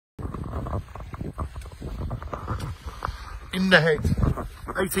In the Head,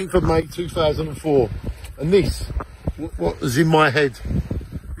 18th of May 2004. And this, what is in my head,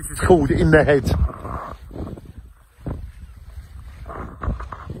 this is called In the Head.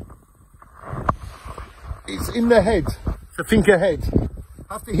 It's in the head to think ahead.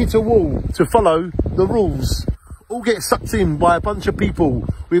 Have to hit a wall to follow the rules. All get sucked in by a bunch of people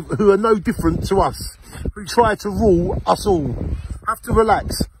who are no different to us, who try to rule us all. Have to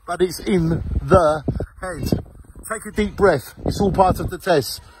relax, but it's in the head. Take a deep breath, it's all part of the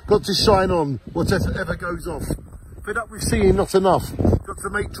test. Got to shine on, whatever goes off. Fed up with seeing not enough. Got to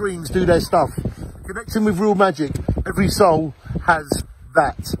make dreams do their stuff. Connecting with real magic, every soul has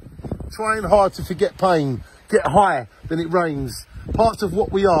that. Trying hard to forget pain, get high, then it rains. Part of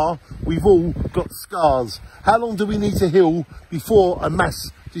what we are, we've all got scars. How long do we need to heal before a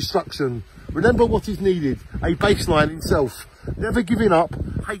mass destruction? Remember what is needed, a baseline in self. Never giving up,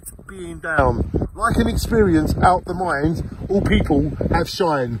 hate being down. Like an experience out the mind, all people have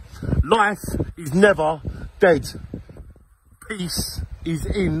shine. Life is never dead. Peace is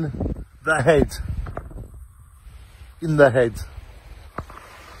in the head. In the head.